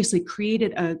had previously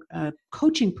created a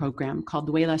coaching program called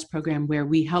the Way Less Program, where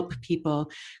we help people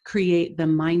create the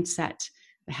mindset,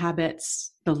 the habits,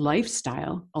 the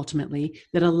lifestyle, ultimately,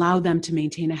 that allow them to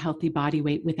maintain a healthy body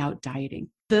weight without dieting.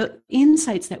 The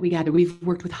insights that we gathered, we've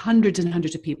worked with hundreds and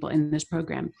hundreds of people in this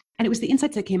program. And it was the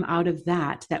insights that came out of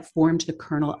that formed the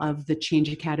kernel of the Change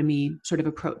Academy sort of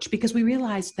approach, because we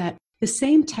realized that the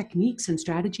same techniques and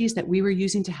strategies that we were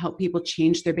using to help people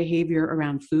change their behavior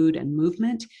around food and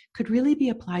movement could really be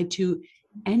applied to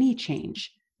any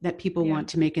change that people want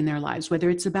to make in their lives,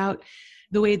 whether it's about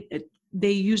the way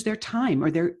they use their time or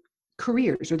their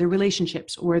careers or their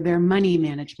relationships or their money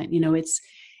management. You know,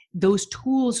 those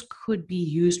tools could be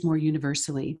used more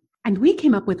universally. And we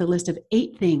came up with a list of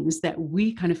 8 things that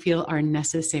we kind of feel are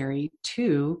necessary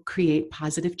to create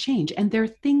positive change. And they're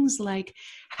things like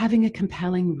having a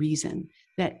compelling reason,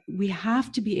 that we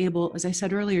have to be able, as I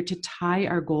said earlier, to tie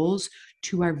our goals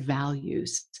to our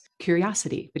values.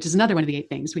 Curiosity, which is another one of the 8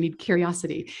 things. We need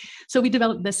curiosity. So we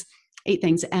developed this 8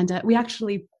 things. And we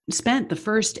actually spent the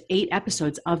first 8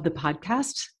 episodes of the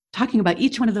podcast talking about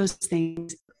each one of those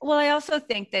things. Well, I also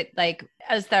think that like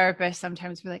as therapists,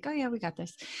 sometimes we're like, oh yeah, we got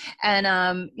this.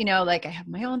 And, you know, like I have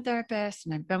my own therapist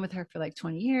and I've been with her for like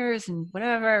 20 years and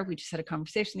whatever. We just had a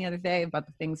conversation the other day about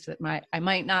the things that I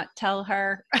might not tell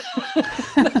her.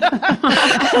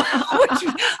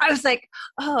 I was like,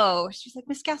 oh, she's like,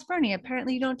 Miss Gasparoni,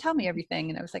 apparently you don't tell me everything.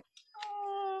 And I was like,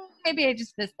 oh, maybe I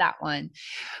just missed that one.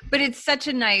 But it's such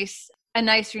a nice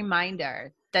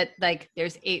reminder that like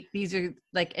there's 8, these are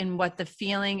like, and what the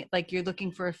feeling, like you're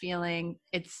looking for a feeling.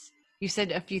 You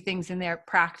said a few things in there.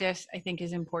 Practice, I think,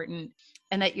 is important,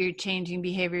 and that you're changing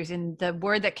behaviors. And the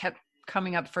word that kept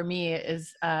coming up for me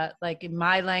is like in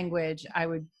my language, I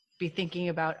would be thinking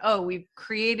about, oh, we've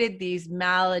created these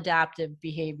maladaptive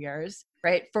behaviors,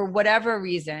 right? For whatever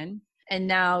reason. And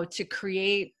now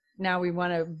we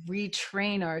want to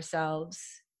retrain ourselves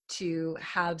to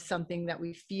have something that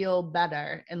we feel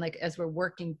better. And like, as we're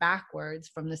working backwards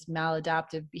from this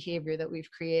maladaptive behavior that we've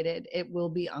created, it will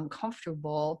be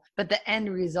uncomfortable, but the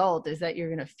end result is that you're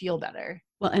going to feel better.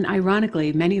 Well, and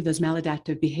ironically, many of those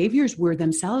maladaptive behaviors were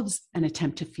themselves an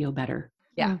attempt to feel better.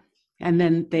 Yeah. And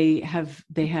then they have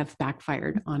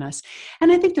backfired on us.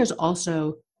 And I think there's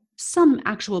also some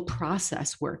actual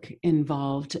process work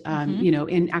involved, you know,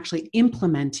 in actually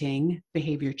implementing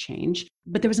behavior change.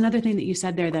 But there was another thing that you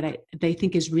said there that I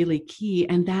think is really key,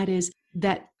 and that is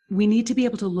that we need to be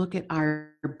able to look at our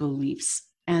beliefs.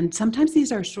 And sometimes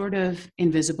these are sort of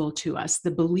invisible to us, the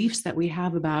beliefs that we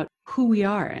have about who we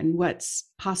are and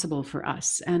what's possible for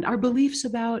us, and our beliefs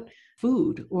about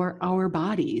food or our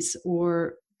bodies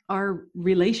or our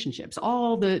relationships,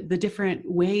 all the different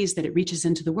ways that it reaches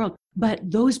into the world. But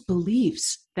those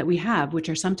beliefs that we have, which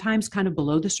are sometimes kind of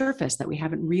below the surface that we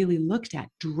haven't really looked at,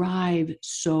 drive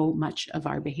so much of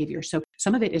our behavior. So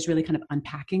some of it is really kind of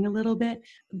unpacking a little bit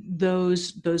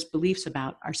those beliefs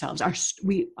about ourselves.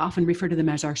 We often refer to them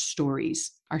as our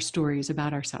stories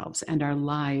about ourselves and our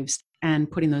lives, and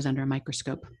putting those under a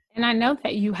microscope. And I know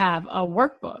that you have a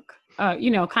workbook,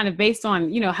 you know, kind of based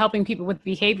on, you know, helping people with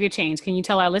behavior change. Can you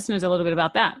tell our listeners a little bit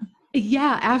about that?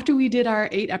 Yeah, after we did our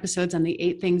 8 episodes on the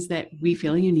 8 things that we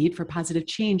feel you need for positive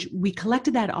change, we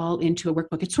collected that all into a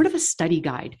workbook. It's sort of a study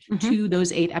guide to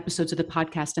those 8 episodes of the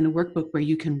podcast, and a workbook where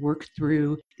you can work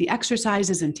through the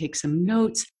exercises and take some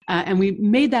notes. And we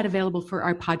made that available for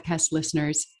our podcast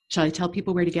listeners. Shall I tell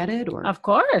people where to get it? Or Of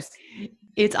course.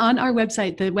 It's on our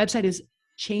website. The website is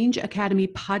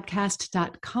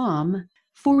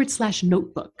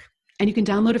changeacademypodcast.com/notebook. And you can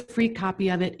download a free copy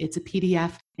of it. It's a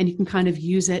PDF, and you can kind of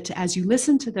use it as you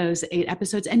listen to those 8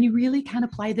 episodes. And you really can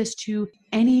apply this to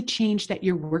any change that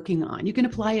you're working on. You can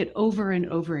apply it over and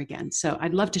over again. So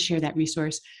I'd love to share that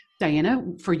resource. Diana,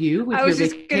 for you, with I was your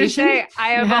just going to say,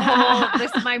 I have a whole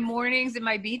list. My mornings in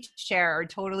my beach chair are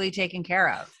totally taken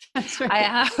care of. That's right. I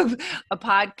have a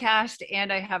podcast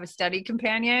and I have a study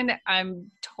companion.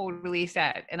 I'm totally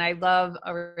set. And I love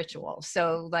a ritual.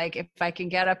 So like if I can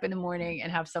get up in the morning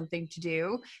and have something to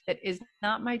do that is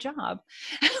not my job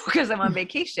because I'm on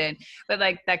vacation, but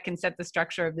like that can set the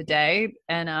structure of the day.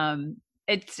 And I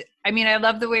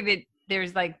love the way that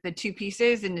there's like the 2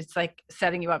 pieces and it's like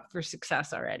setting you up for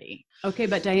success already. Okay.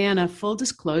 But Diana, full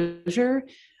disclosure,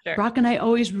 Sure. Brock and I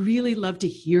always really love to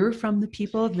hear from the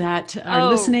people that are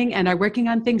listening and are working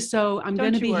on things. So I'm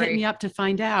going to be hitting you up to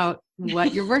find out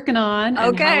what you're working on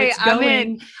and how it's going, I'm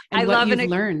in. and what you've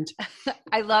learned.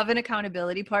 I love an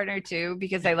accountability partner too,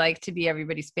 because I like to be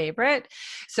everybody's favorite.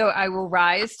 So I will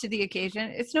rise to the occasion.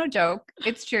 It's no joke.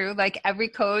 It's true. Like every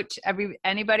coach,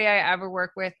 anybody I ever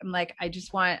work with, I'm like, I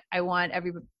want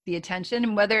the attention,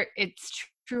 and whether it's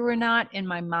true or not in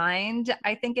my mind,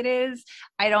 I think it is.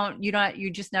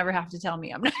 You just never have to tell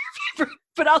me I'm not your favorite,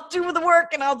 but I'll do the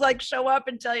work and I'll like show up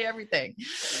and tell you everything.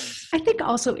 I think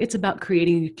also it's about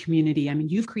creating a community. I mean,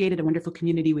 you've created a wonderful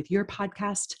community with your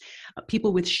podcast,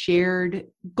 people with shared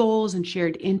goals and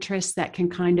shared interests that can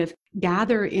kind of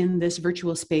gather in this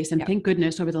virtual space. And thank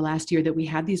goodness over the last year that we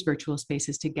had these virtual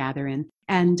spaces to gather in.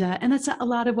 And that's a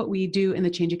lot of what we do in the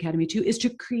Change Academy too, is to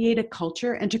create a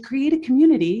culture and to create a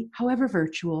community, however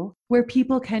virtual, where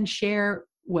people can share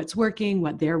what's working,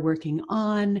 what they're working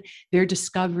on, their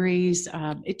discoveries.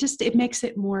 It makes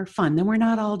it more fun. Then we're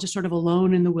not all just sort of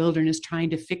alone in the wilderness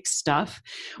trying to fix stuff.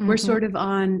 We're sort of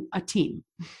on a team.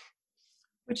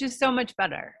 Which is so much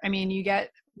better. I mean, you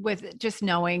get with just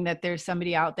knowing that there's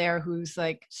somebody out there who's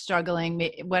like struggling,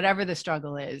 whatever the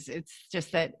struggle is. It's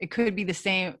just that it could be the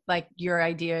same, like your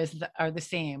ideas are the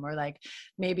same, or like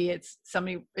maybe it's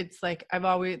somebody, it's like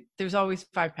there's always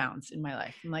 5 pounds in my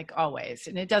life. I'm like always,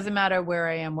 and it doesn't matter where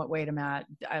I am, what weight I'm at.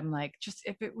 I'm like, just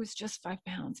if it was just 5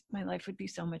 pounds, my life would be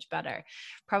so much better.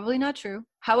 Probably not true.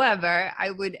 However,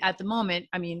 I would at the moment,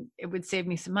 I mean, it would save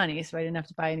me some money, so I didn't have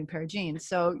to buy a new pair of jeans.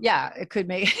 So yeah, it could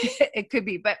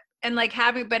be, but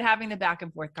having the back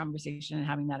and forth conversation and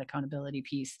having that accountability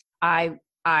piece, I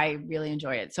really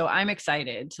enjoy it. So I'm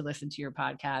excited to listen to your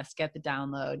podcast, get the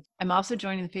download. I'm also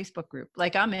joining the Facebook group.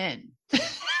 Like I'm in. I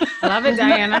love it,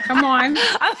 Diana. Come on.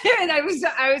 I'm in. I was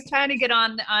trying to get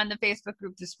on the Facebook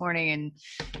group this morning and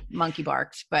monkey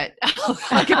barked, but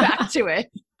I'll get back to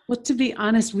it. Well, to be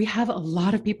honest, we have a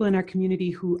lot of people in our community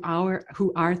who are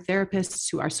therapists,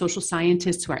 who are social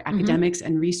scientists, who are academics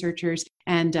and researchers.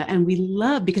 And we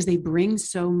love, because they bring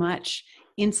so much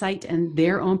insight and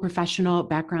their own professional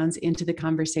backgrounds into the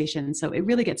conversation. So it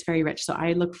really gets very rich. So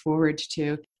I look forward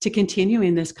to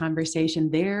continuing this conversation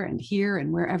there and here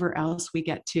and wherever else we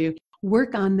get to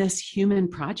work on this human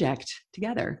project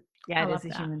together. Yeah, it is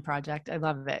a human project. I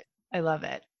love it.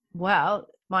 Well,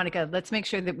 Monica, let's make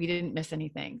sure that we didn't miss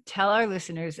anything. Tell our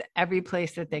listeners every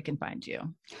place that they can find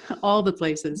you. All the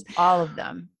places. All of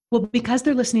them. Well, because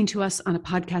they're listening to us on a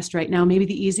podcast right now, maybe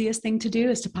the easiest thing to do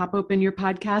is to pop open your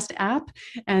podcast app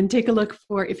and take a look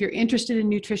for, if you're interested in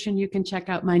nutrition, you can check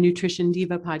out my Nutrition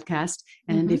Diva podcast.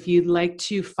 And if you'd like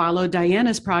to follow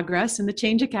Diana's progress in the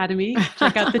Change Academy,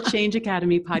 check out the Change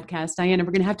Academy podcast. Diana,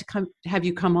 we're going to have to have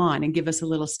you come on and give us a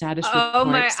little status report. Oh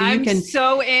my, so I'm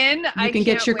so in. You can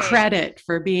get your credit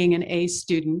for being an A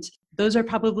student. Those are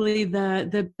probably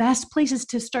the best places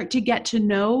to start to get to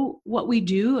know what we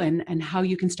do and how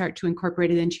you can start to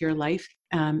incorporate it into your life.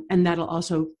 And that'll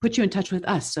also put you in touch with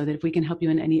us so that if we can help you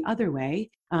in any other way,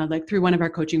 like through one of our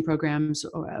coaching programs,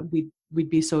 we'd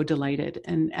be so delighted.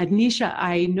 And Adnisha,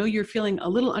 I know you're feeling a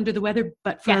little under the weather,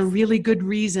 but for a really good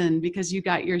reason, because you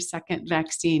got your second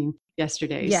vaccine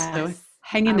yesterday. Yes. So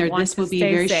hang in there. This will be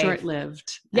very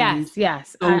short-lived. Yes.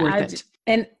 So worth it.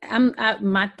 And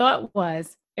my thought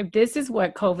was, if this is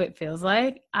what COVID feels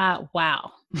like,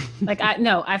 wow. Like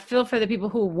I feel for the people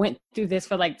who went through this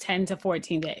for like 10 to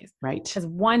 14 days. Right. Because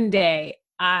one day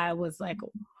I was like,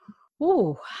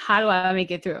 ooh, how do I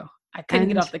make it through? I couldn't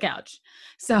get off the couch.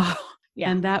 So Yeah.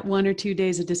 And that 1 or 2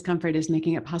 days of discomfort is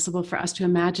making it possible for us to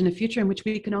imagine a future in which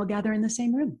we can all gather in the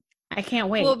same room. I can't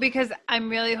wait. Well, because I'm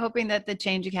really hoping that the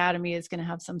Change Academy is going to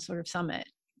have some sort of summit.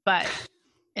 But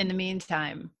in the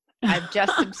meantime, I've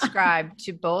just subscribed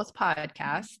to both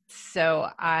podcasts. So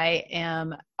I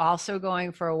am also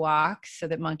going for a walk so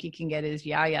that Monkey can get his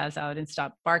yayas out and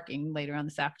stop barking later on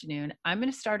this afternoon. I'm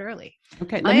going to start early.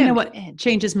 Okay. Let me know what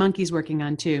changes Monkey's working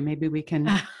on too. Maybe we can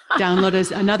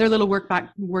download another little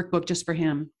workbook just for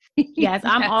him. Yes,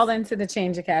 I'm all into the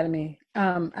Change Academy.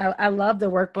 I love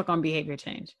the workbook on behavior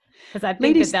change because I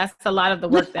think that's a lot of the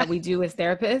work that we do as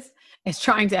therapists is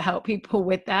trying to help people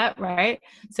with that, right?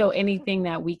 So anything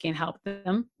that we can help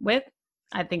them with,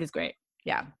 I think is great.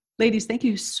 Yeah. Ladies, thank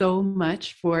you so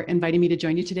much for inviting me to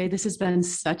join you today. This has been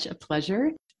such a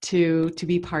pleasure to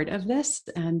be part of this.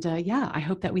 And I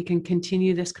hope that we can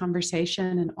continue this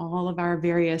conversation in all of our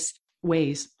various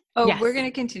ways. Oh, yes. We're going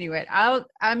to continue it. I'm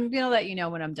going to let you know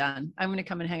when I'm done. I'm going to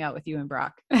come and hang out with you and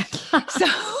Brock. So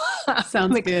sounds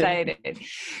I'm excited. Good.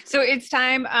 So it's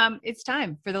time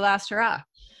for the last hurrah.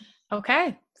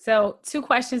 Okay. So 2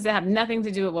 questions that have nothing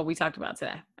to do with what we talked about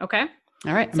today. Okay.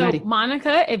 All right. I'm so ready.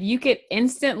 Monica, if you could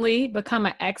instantly become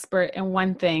an expert in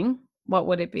one thing, what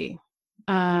would it be?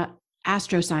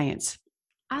 Astroscience.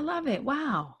 I love it.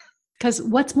 Wow. Because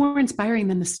what's more inspiring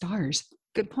than the stars?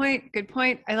 Good point.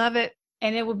 I love it.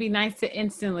 And it would be nice to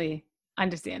instantly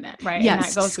understand that, right?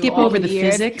 Yes. Skip over the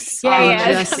physics.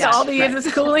 All the years of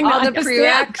schooling. All the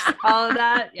prereqs, all of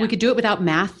that. Yeah. We could do it without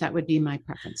math. That would be my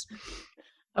preference.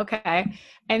 Okay.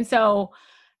 And so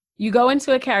you go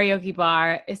into a karaoke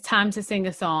bar. It's time to sing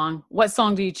a song. What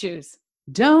song do you choose?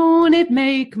 Don't it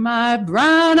make my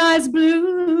brown eyes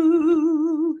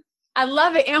blue? I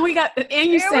love it. And you sang. We got the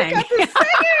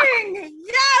singing.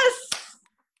 Yes.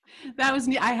 That was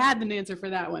me. I had an answer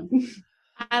for that one.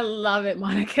 I love it,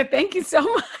 Monica. Thank you so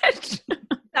much.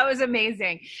 That was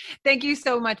amazing. Thank you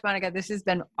so much, Monica. This has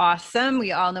been awesome.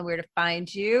 We all know where to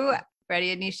find you.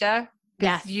 Ready, Anisha?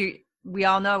 Yes. We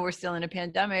all know we're still in a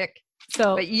pandemic.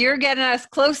 But you're getting us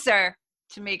closer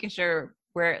to making sure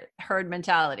we're herd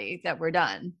mentality, that we're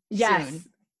done soon.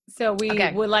 So we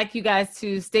would like you guys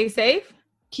to stay safe.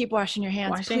 Keep washing your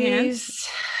hands, please.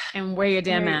 And wear your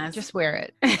damn mask. Just wear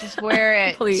it. Just wear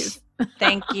it. Please.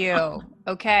 Thank you.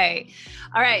 Okay.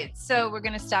 All right. So we're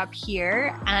going to stop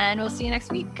here and we'll see you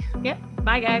next week. Yep.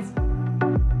 Bye, guys.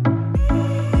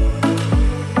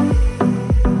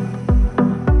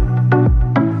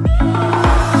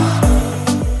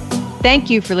 Thank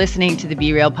you for listening to the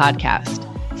Be Real podcast.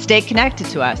 Stay connected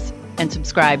to us and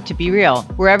subscribe to Be Real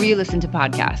wherever you listen to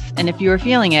podcasts. And if you are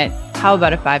feeling it, how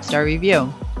about a 5-star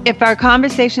review? If our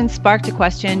conversation sparked a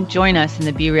question, join us in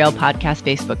the Be Real podcast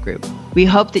Facebook group. We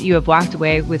hope that you have walked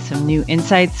away with some new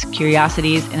insights,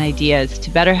 curiosities, and ideas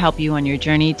to better help you on your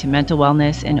journey to mental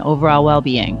wellness and overall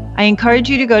well-being. I encourage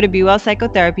you to go to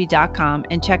BeWellPsychotherapy.com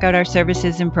and check out our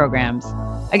services and programs.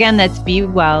 Again, that's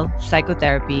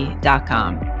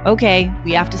BeWellPsychotherapy.com. Okay,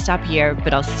 we have to stop here,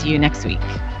 but I'll see you next week.